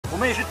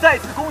们也是再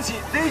次恭喜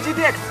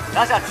ZGDX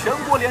拿下全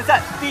国联赛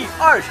第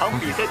2场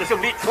比赛的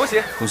胜利，恭喜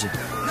恭喜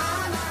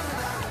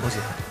恭喜！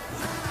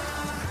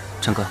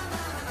陈哥，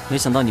没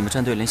想到你们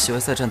战队连席位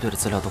赛战队的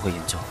资料都会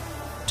研究，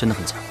真的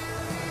很强，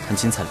很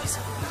精彩的比赛。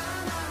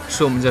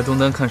是我们家中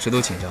单看谁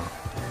都紧张，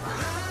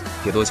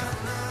别多想。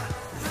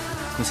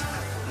恭喜！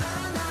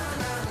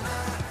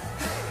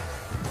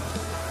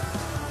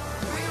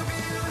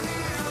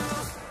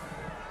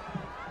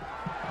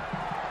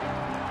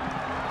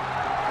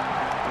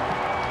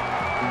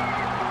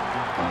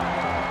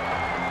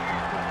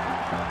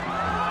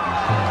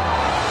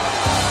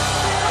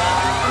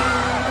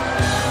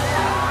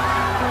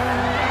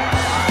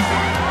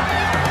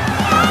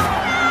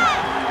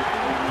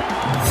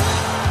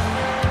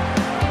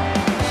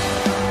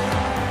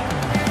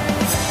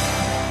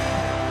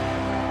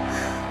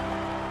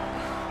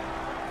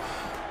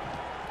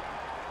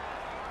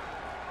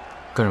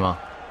干什么？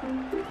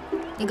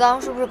你刚刚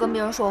是不是跟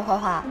别人说我坏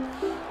话？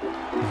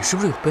你是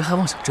不是有被害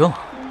妄想症啊？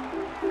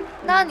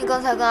那你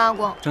刚才跟阿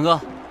光……陈哥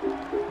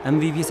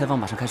 ，MVP 采访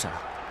马上开始了，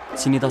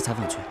请你到采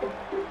访区。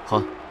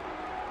好，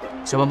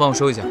小胖帮我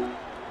收一下。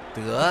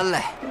得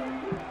嘞。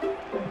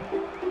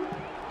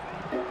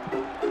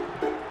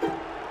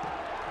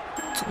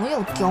总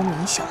有刁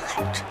民小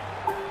孩子。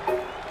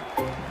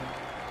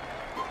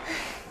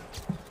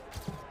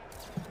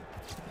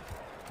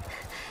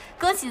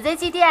恭喜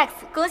ZGDX，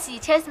 恭喜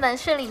Chessman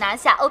顺利拿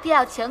下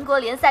OPL 全国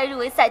联赛入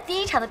围赛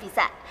第1场的比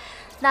赛。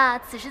那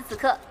此时此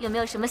刻有没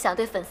有什么想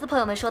对粉丝朋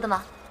友们说的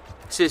吗？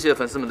谢谢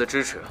粉丝们的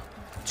支持，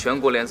全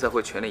国联赛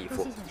会全力以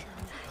赴。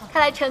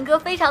看来陈哥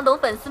非常懂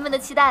粉丝们的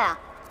期待啊。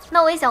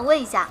那我也想问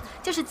一下，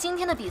就是今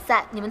天的比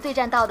赛，你们对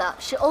战到的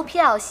是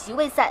OPL 席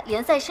位赛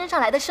联赛升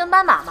上来的升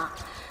班马吗？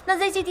那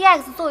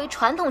ZGDX 作为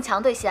传统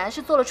强队，显然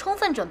是做了充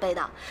分准备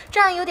的，这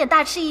样有点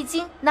大吃一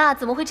惊。那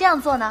怎么会这样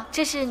做呢？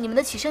这是你们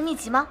的取胜秘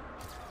籍吗？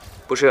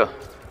不是，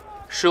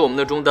是我们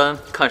的中单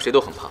看谁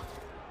都很怕，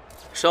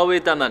稍微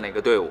怠慢哪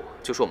个队伍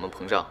就说我们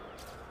膨胀。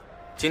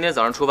今天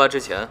早上出发之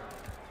前，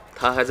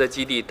他还在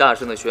基地大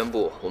声地宣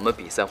布我们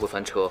比赛会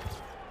翻车。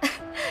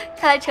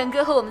看来陈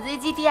哥和我们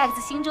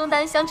ZGDX 新中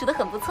单相处得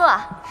很不错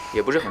啊。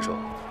也不是很熟。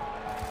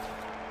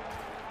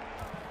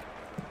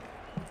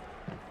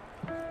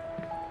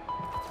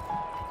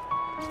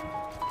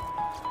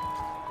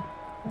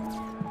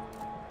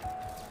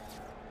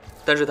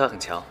但是他很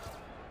强，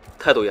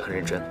态度也很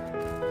认真。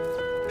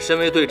身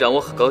为队长，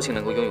我很高兴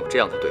能够拥有这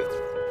样的队伍。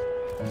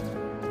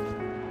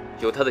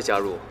有他的加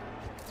入，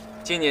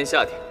今年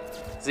夏天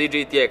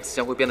ZGDX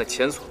将会变得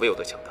前所未有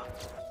的强大。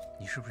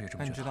你是不是也这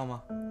么觉得？你知道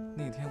吗？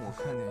那天我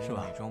看见一个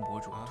美妆博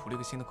主涂了一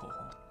个新的口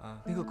红，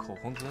那个口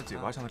红涂在嘴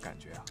巴上的感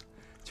觉啊，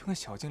就跟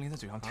小精灵在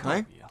嘴上跳舞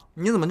一样。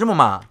你怎么这么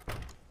慢？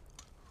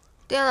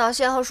电脑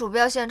线和鼠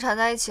标线缠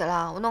在一起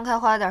了，我弄开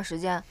花了点时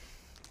间。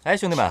哎，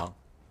兄弟们，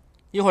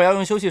一会儿要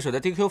用休息室的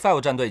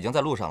DQ5 战队已经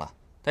在路上了，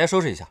大家收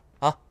拾一下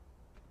啊。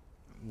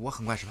我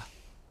很快是吧？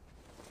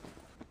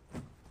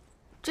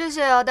这些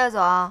也要带走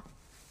啊？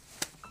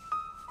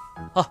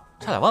啊，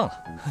差点忘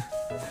了，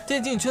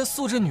电竞圈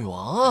素质女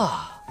王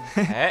啊！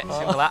哎，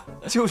辛苦了，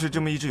就是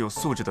这么一支有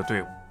素质的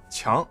队伍，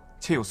强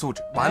且有素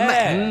质，完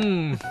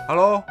美。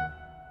Hello，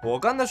 我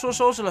刚才说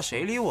收拾了，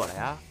谁理我了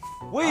呀？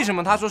为什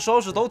么他说收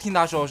拾都听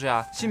他收拾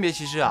呀？性别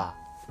歧视啊！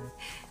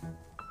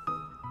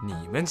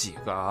你们几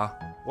个啊，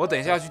我等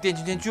一下要去电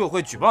竞圈居委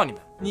会举报你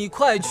们。你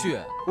快去！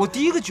我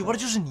第一个举报的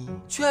就是你。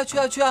去啊去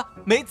啊去啊！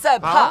没在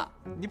怕，啊、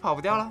你跑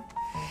不掉了。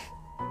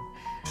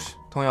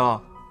童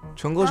瑶，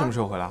陈哥什么时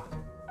候回来？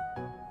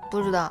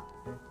不知道。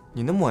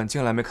你那么晚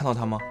进来没看到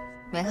他吗？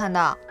没看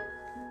到。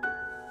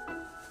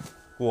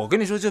我跟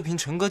你说，就凭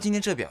陈哥今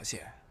天这表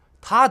现，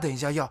他等一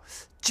下要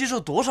接受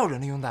多少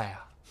人的拥戴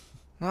呀？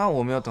那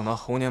我们要等到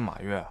猴年马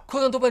月啊！快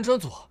看豆瓣专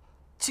组，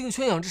竞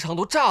圈养殖场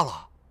都炸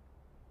了！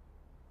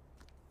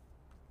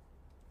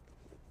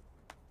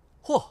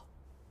嚯！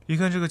一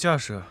看这个架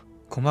势，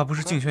恐怕不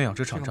是竞圈养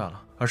殖场炸了，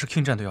而是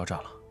King 战队要炸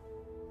了。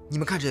你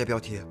们看这些标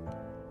题，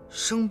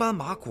升班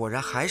马果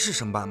然还是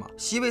升班马，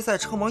席位赛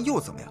称王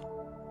又怎么样？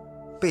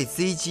被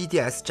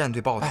ZGDS 战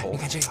队爆头，你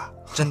看这个，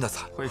真的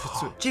惨。会是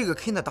最这个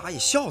King 的打野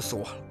笑死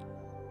我了，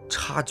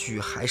差距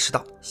还是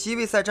大。席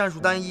位赛战术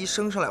单一，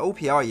升上来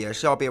OPL 也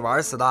是要被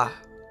玩死的。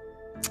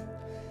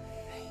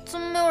怎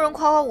么没有人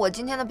夸夸我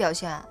今天的表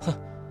现？哼，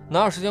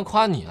哪有时间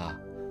夸你啊？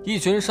一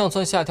群人上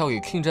蹿下跳给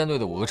King 战队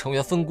的5个成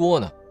员分锅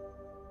呢。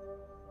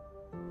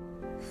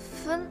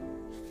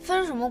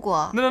分什么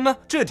锅？那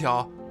这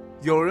条，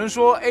有人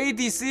说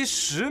ADC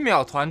 10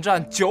秒团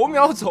战，9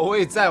秒走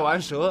位再玩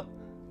蛇。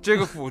这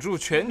个辅助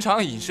全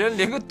场隐身，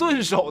连个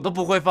盾手都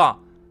不会放，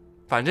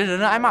反正人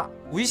人挨骂，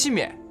无一幸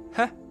免。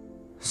哼，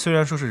虽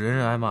然说是人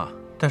人挨骂，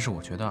但是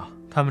我觉得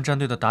他们战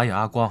队的打野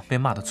阿光被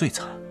骂得最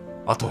惨。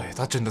啊，对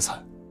他真的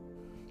惨。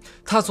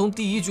他从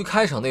第1局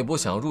开场那波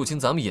想要入侵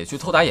咱们野区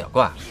偷打野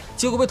怪，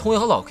结果被童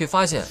谣老 K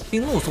发现，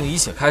并怒送一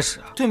血开始。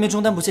对面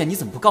中单不见，你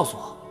怎么不告诉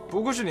我？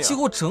不过是你、啊，几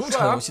乎整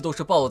场游戏都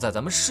是暴露在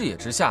咱们视野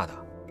之下的。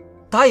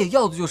打野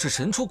要的就是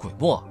神出鬼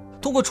没，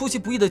通过出其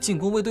不意的进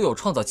攻为队友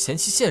创造前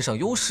期线上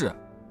优势。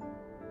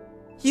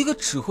一个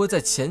只会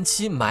在前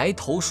期埋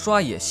头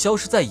刷野、消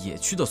失在野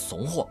区的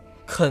怂货，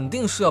肯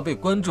定是要被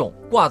观众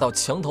挂到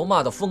墙头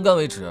骂到风干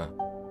为止。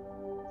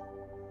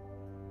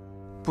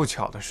不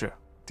巧的是，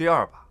第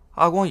2把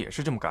阿光也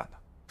是这么干的。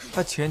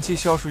他前期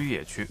消失于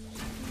野区，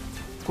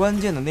关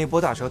键的那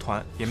波大蛇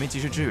团也没及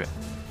时支援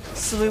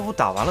，4v5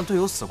打完了，队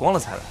友死光了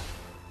才来。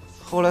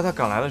后来他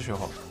赶来的时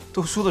候，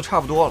都输得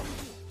差不多了，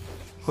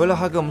回来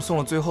还给我们送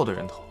了最后的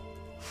人头。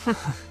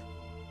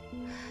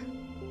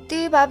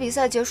第1把比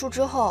赛结束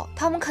之后，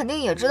他们肯定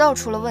也知道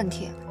出了问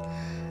题，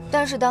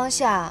但是当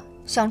下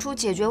想出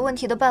解决问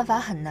题的办法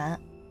很难，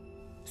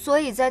所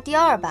以在第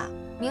2把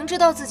明知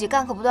道自己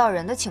干克不到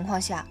人的情况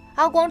下，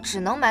阿光只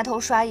能埋头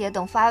刷野，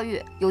等发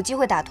育有机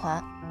会打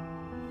团，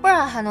不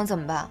然还能怎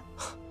么办？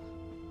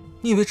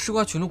你以为吃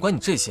瓜群众管你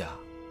这些啊？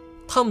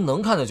他们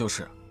能看的就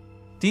是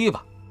第1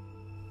把，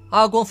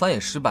阿光反野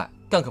失败，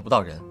干克不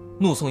到人，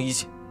怒送一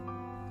切；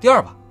第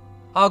2把，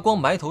阿光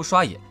埋头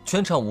刷野，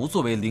全场无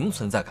作为，零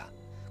存在感。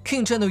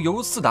King 战队犹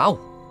如4打5，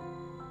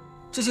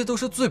这些都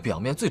是最表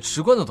面、最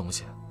直观的东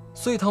西，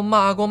所以他们骂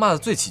阿光骂得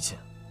最起劲，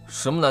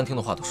什么难听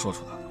的话都说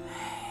出来了。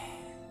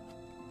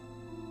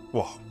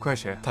哇，怪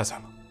谁？太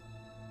惨了！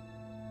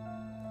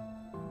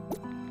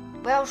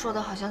不要说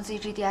的好像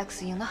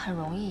ZGDX 赢得很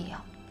容易一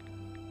样。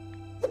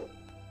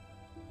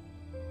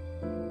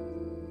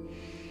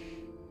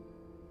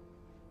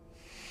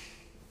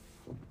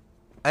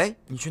哎，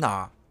你去哪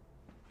儿？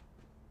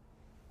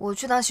我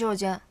去趟洗手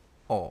间。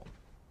哦。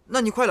那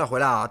你快点回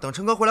来啊！等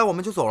陈哥回来我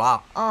们就走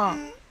了。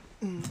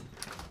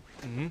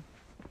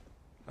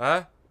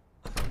哎，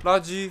垃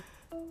圾！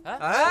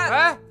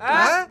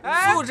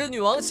素质女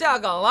王下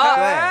岗了。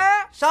对，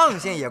上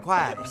线也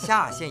快，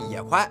下线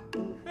也快。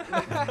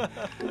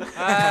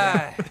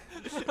哎，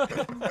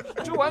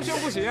这完全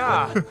不行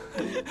啊！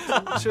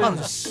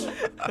真是。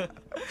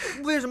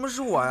为什么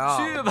是我呀？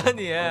去吧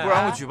你，不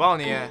然我举报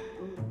你。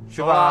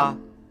去吧，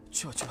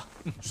去吧，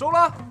收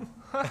了。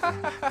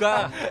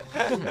干！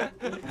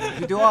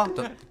别丢啊！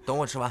等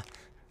我吃完。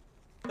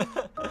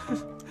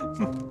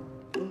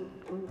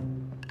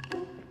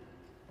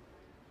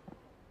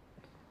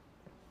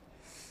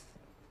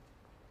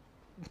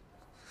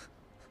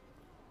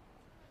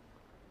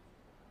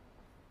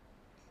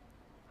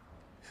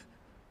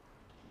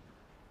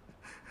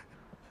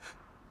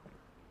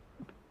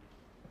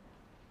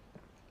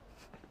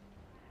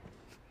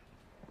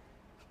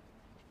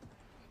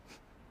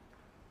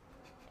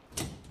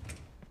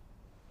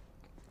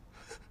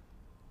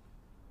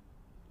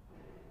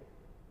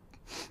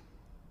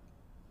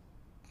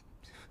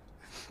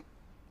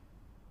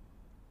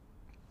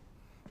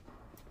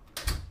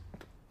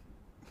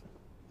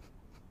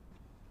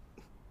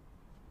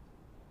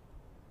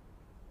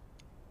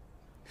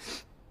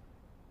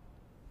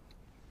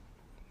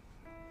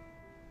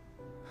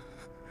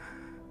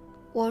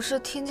我是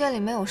听见里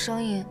面有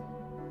声音，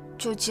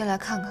就进来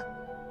看看。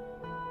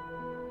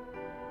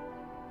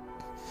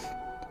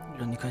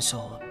让你看笑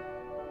话。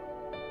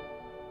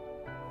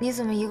你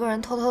怎么一个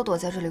人偷偷躲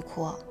在这里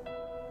哭啊？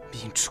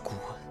明知故问。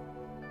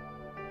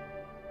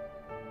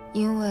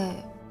因为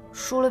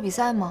输了比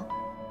赛吗？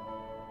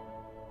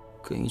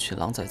跟一群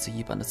狼崽子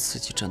一般的刺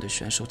激战队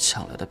选手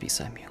抢来的比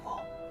赛名额，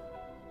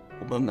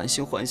我们满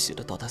心欢喜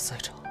的到达赛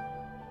场，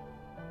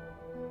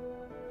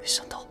没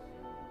想到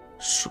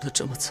输得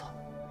这么惨。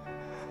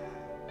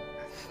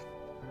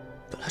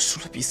本来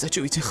输了比赛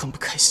就已经很不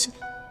开心，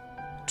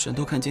转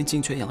头看见精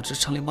犬养殖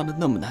场里骂得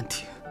那么难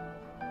听。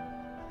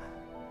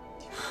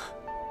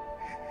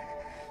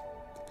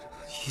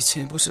以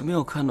前不是没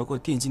有看到过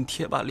电竞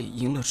贴吧里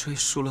赢了吹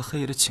输了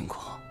黑的情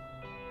况，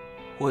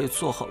我也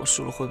做好了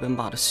输了会被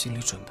骂的心理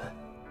准备。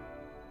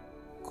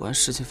果然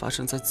事情发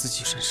生在自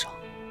己身上，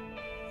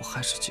我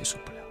还是接受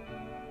不了。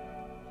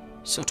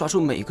想抓住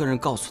每一个人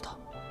告诉他，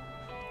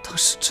当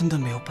时真的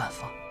没有办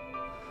法，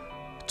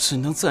只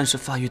能暂时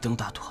发育等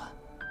打团。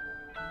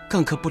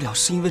干克不了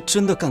是因为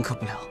真的干克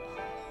不了，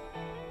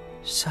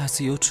下一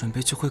次有准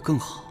备就会更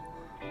好。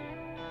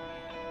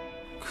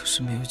可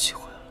是没有机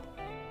会了，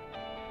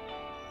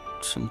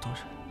这么多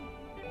人，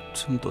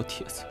这么多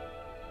帖子，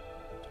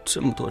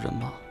这么多人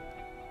骂，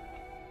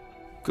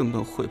根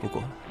本回不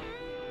过来。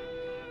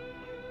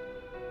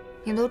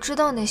你都知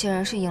道那些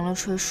人是赢了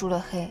吹输了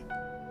黑，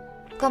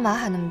干嘛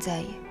还那么在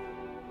意？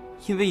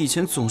因为以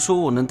前总说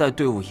我能带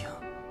队伍赢，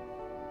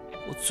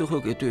我最后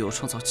给队友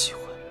创造机会。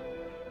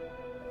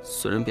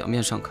虽然表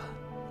面上看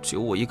只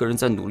有我一个人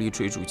在努力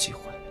追逐机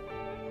会，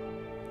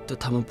但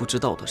他们不知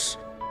道的是，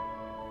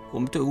我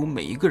们队伍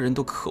每一个人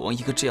都渴望一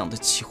个这样的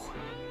机会，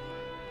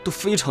都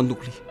非常努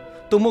力，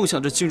都梦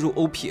想着进入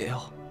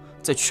OPL，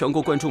 在全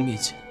国观众面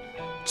前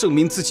证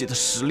明自己的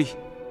实力。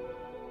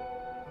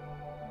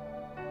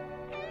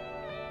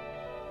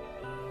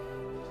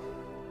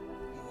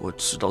我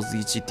知道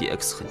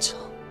ZGDX 很强，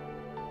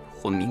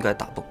我们应该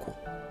打不过。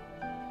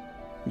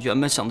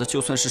原本想的就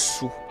算是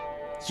输，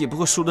也不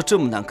会输得这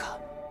么难看，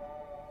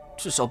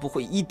至少不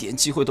会一点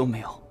机会都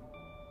没有。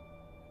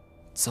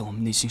在我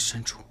们内心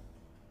深处，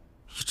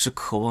一直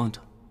渴望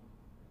的，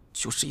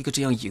就是一个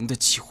这样赢的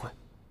机会。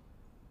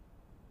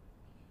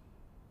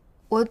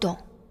我懂，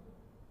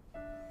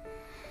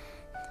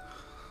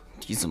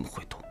你怎么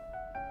会懂？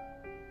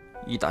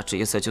一打职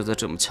业赛就在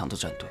这么强的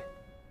战队，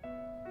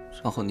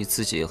然后你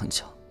自己也很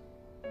强，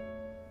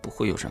不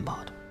会有人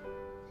骂的。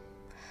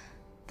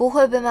不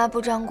会被骂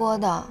不粘锅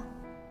的，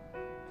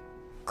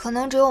可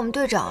能只有我们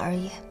队长而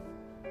已。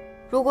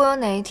如果有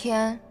哪一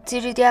天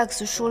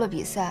ZGDX 输了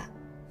比赛，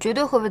绝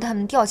对会被他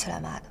们吊起来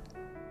骂的。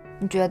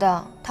你觉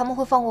得他们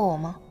会放过我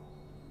吗？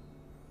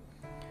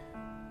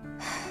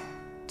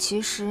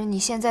其实你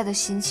现在的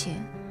心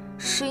情，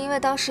是因为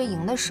当时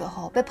赢的时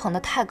候被捧得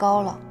太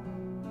高了，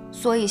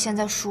所以现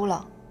在输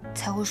了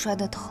才会摔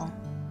得疼。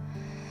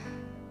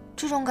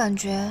这种感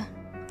觉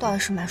倒也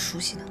是蛮熟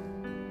悉的。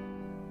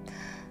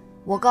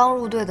我刚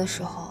入队的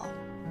时候，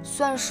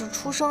算是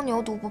初生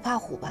牛犊不怕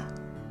虎吧，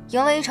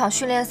赢了一场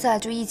训练赛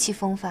就意气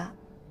风发。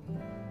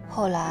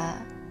后来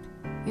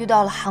遇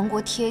到了韩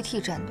国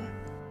TAT 战队，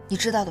你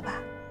知道的吧？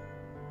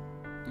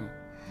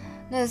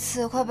那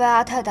次快被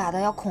阿泰打得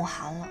要恐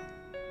寒了。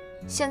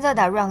现在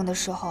打 rank 的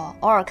时候，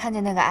偶尔看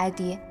见那个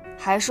ID，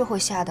 还是会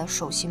吓得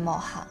手心冒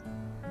汗。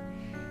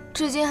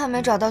至今还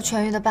没找到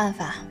痊愈的办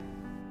法。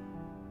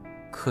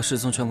可是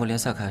从全国联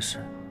赛开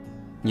始，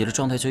你的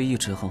状态就一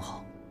直很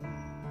好，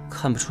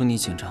看不出你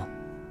紧张、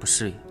不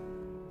适应。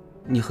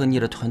你和你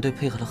的团队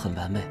配合得很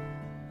完美，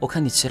我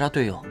看你其他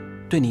队友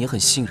对你也很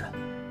信任。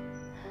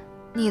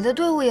你的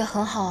队伍也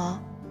很好啊，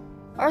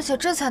而且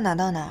这才哪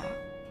到哪儿，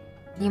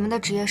你们的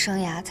职业生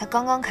涯才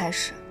刚刚开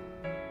始。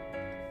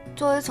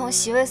作为从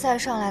席位赛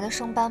上来的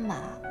升班马，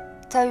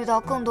在遇到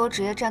更多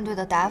职业战队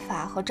的打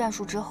法和战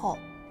术之后，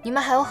你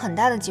们还有很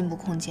大的进步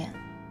空间。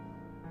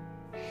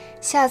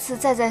下次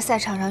再在赛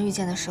场上遇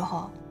见的时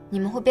候，你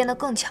们会变得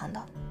更强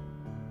的。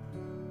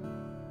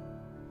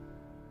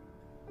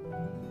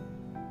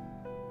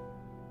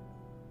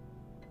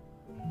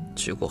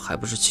结果还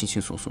不是轻轻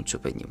松松就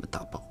被你们打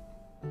爆。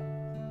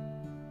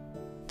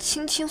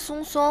轻轻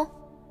松松？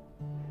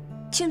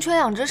清泉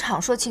养殖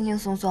场说轻轻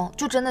松松，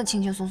就真的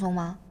轻轻松松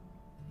吗？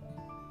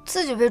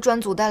自己被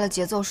专组带了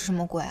节奏是什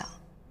么鬼啊？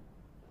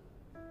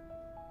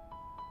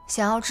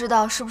想要知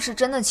道是不是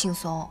真的轻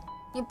松，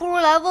你不如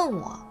来问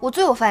我，我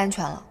最有发言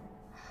权了。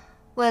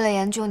为了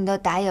研究你的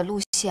打野路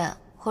线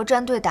和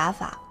战队打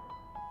法，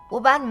我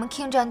把你们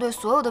King 战队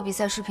所有的比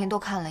赛视频都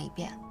看了一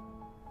遍，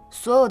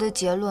所有的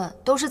结论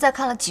都是在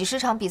看了几十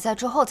场比赛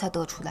之后才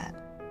得出来的。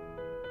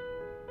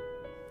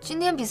今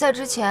天比赛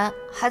之前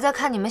还在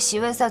看你们席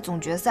位赛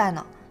总决赛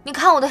呢，你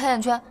看我的黑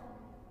眼圈。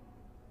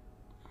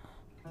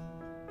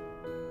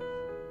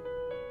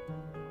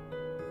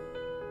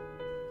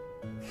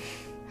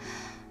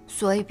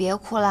所以别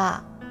哭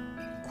啦，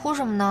哭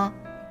什么呢？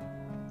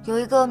有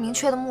一个明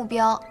确的目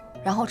标，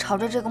然后朝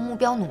着这个目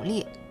标努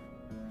力，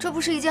这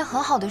不是一件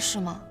很好的事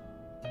吗？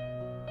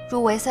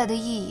入围赛的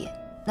意义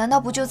难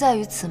道不就在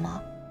于此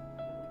吗？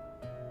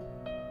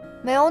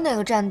没有哪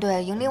个战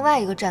队赢另外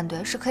一个战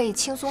队是可以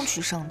轻松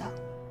取胜的，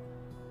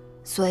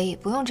所以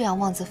不用这样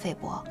妄自菲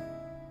薄，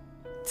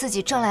自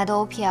己挣来的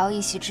OPL 一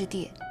席之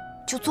地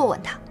就坐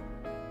稳它。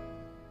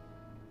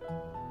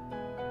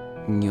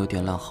你有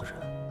点烂好人。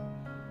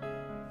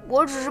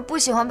我只是不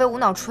喜欢被无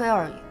脑吹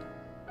而已。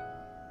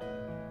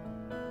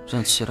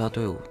让其他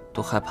队伍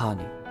都害怕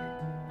你，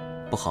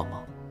不好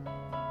吗？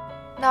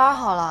哪儿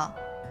好了？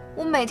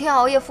我每天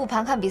熬夜复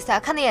盘看比赛，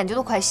看的眼睛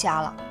都快瞎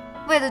了，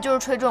为的就是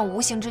吹这种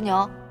无形之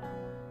牛。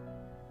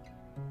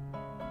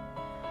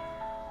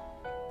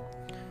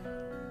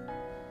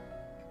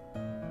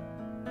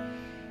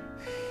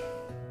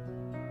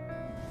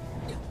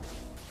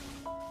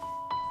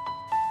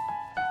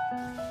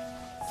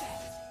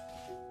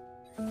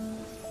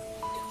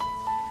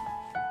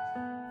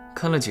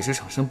看了几十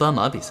场升斑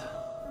马比赛。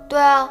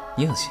对啊，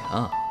你很闲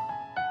啊。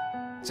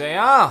怎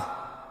样？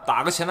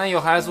打个前男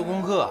友还爱做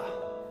功课？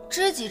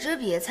知己知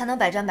彼才能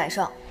百战百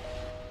胜。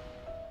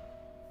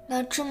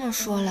那这么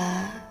说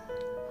来，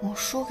我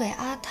输给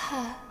阿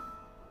泰。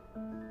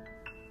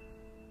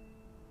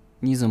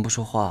你怎么不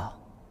说话？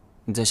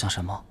你在想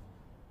什么？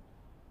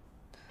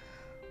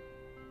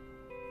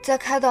在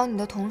开导你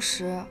的同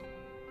时，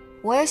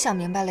我也想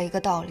明白了一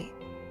个道理。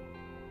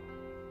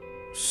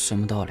什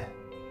么道理？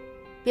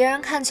别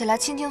人看起来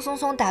轻轻松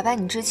松打败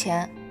你之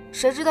前，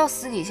谁知道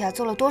私底下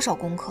做了多少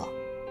功课？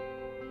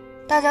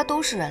大家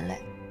都是人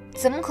类，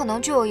怎么可能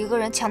就有一个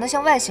人强得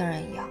像外星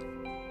人一样？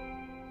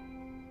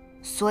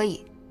所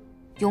以，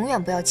永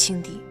远不要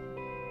轻敌，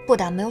不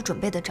打没有准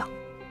备的仗。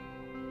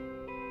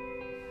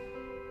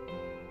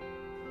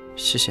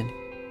谢谢你。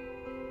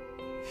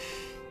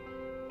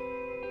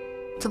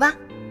走吧。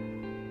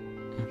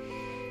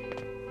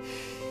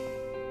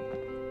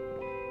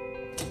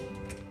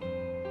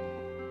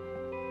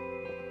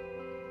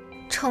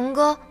成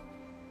哥，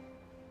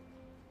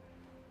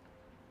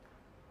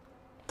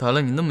打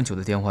了你那么久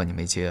的电话你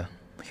没接，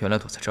原来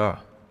躲在这儿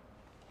啊。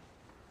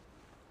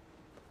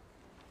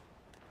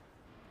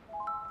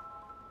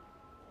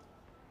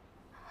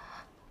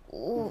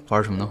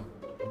玩什么呢？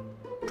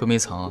捉迷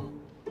藏啊？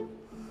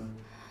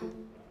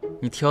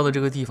你挑的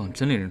这个地方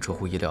真令人出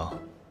乎意料，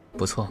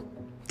不错，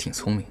挺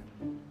聪明。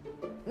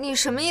你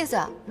什么意思？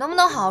能不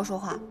能好好说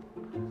话？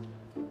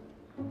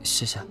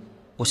谢谢，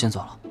我先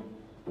走了。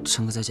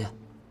陈哥再见。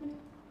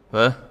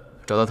喂，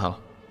找到他了，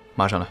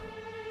马上来。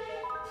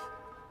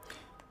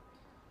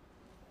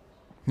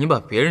你把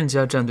别人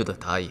家战队的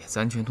打野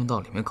在安全通道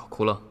里面搞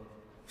哭了？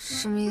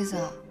什么意思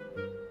啊？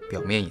表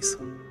面意思。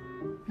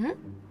嗯？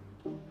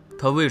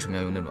他为什么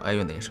要用那种哀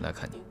怨的眼神来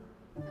看你？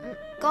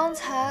刚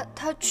才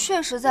他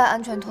确实在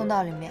安全通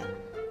道里面，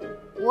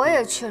我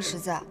也确实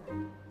在。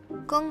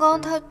刚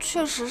刚他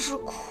确实是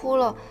哭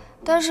了，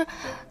但是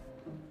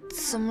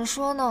怎么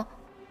说呢？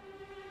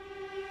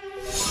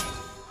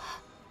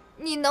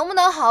你能不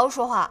能好好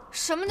说话？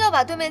什么叫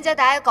把对面家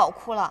打野搞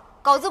哭了？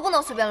稿子不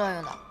能随便乱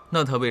用的。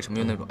那他为什么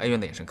用那种哀怨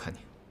的眼神看你？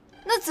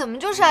那怎么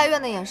就是哀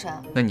怨的眼神？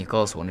那你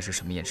告诉我那是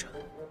什么眼神？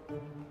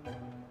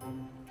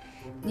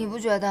你不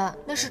觉得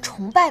那是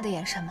崇拜的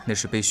眼神吗？那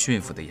是被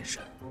驯服的眼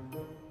神。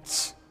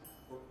切，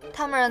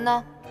他们人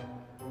呢？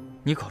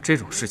你搞这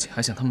种事情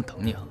还想他们等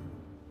你啊？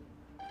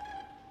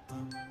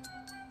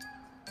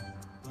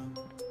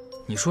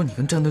你说你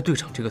跟战队队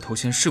长这个头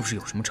衔是不是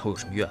有什么仇有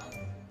什么怨啊？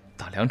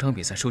打2场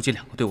比赛收集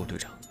2个队伍队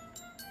长，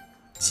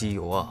机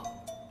油啊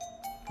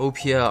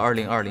 ！OPI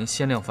 2020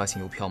限量发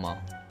行邮票吗？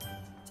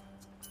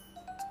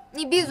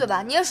你闭嘴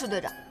吧，你也是队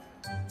长。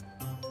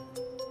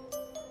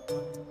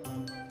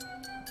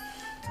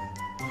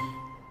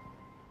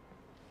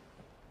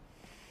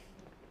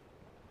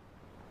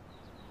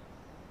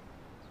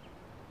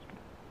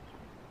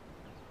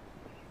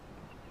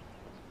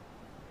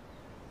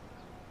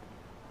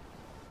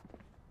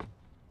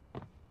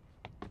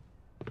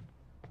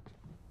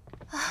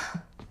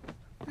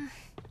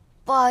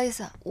不好意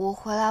思，我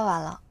回来晚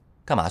了。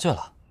干嘛去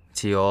了？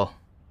机油。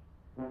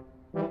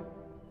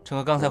陈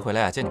哥刚才回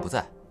来啊，见你不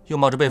在，又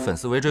冒着被粉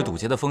丝围追堵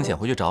截的风险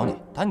回去找你，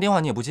打你电话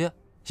你也不接，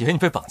以为你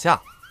被绑架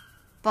了。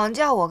绑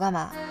架我干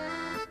嘛？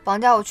绑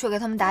架我去给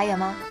他们打野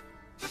吗？